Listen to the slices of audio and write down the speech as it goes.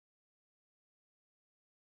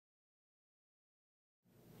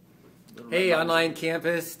Hey, online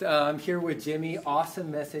campus. I'm here with Jimmy.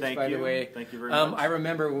 Awesome message, by the way. Thank you very much. I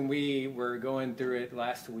remember when we were going through it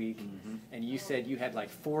last week, and you said you had like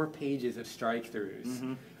 4 pages of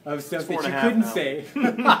strike-throughs of stuff that you couldn't say. It's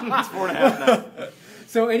 4.5 now.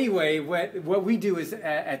 So anyway, what we do is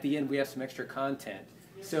at the end we have some extra content.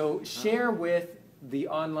 So share with the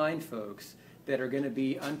online folks that are going to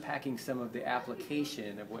be unpacking some of the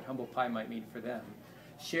application of what HumblePie might mean for them.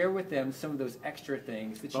 Share with them some of those extra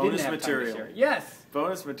things that you didn't have time to share. Yes.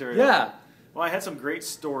 Bonus material. Yeah. Well, I had some great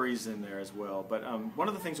stories in there as well. But one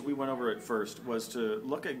of the things that we went over at first was to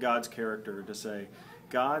look at God's character, to say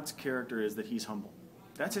God's character is that He's humble.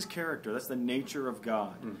 That's His character. That's the nature of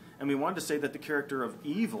God. And we wanted to say that the character of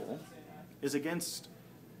evil is against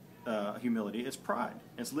humility. It's pride.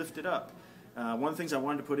 It's lifted up. One of the things I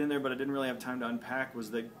wanted to put in there, but I didn't really have time to unpack,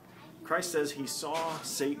 was that Christ says He saw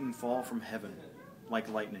Satan fall from heaven like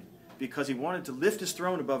lightning because He wanted to lift His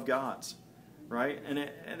throne above God's, right? And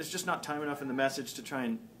it's just not time enough in the message to try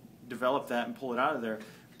and develop that and pull it out of there.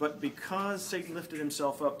 But because Satan lifted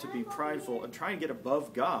himself up to be prideful and try and get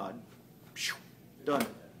above God, done.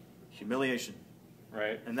 Humiliation.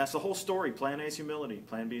 Right. And that's the whole story. Plan A is humility.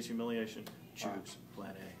 Plan B is humiliation. Choose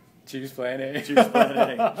Plan A. Choose Plan A. Choose Plan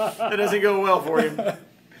A. That doesn't go well for you.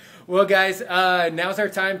 Well, guys, now's our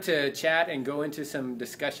time to chat and go into some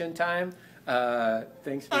discussion time.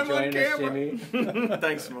 Thanks for joining us, Jimmy.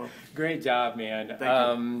 Thanks, Mo. Great job, man.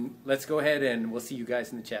 Thank you. Let's go ahead and we'll see you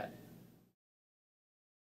guys in the chat.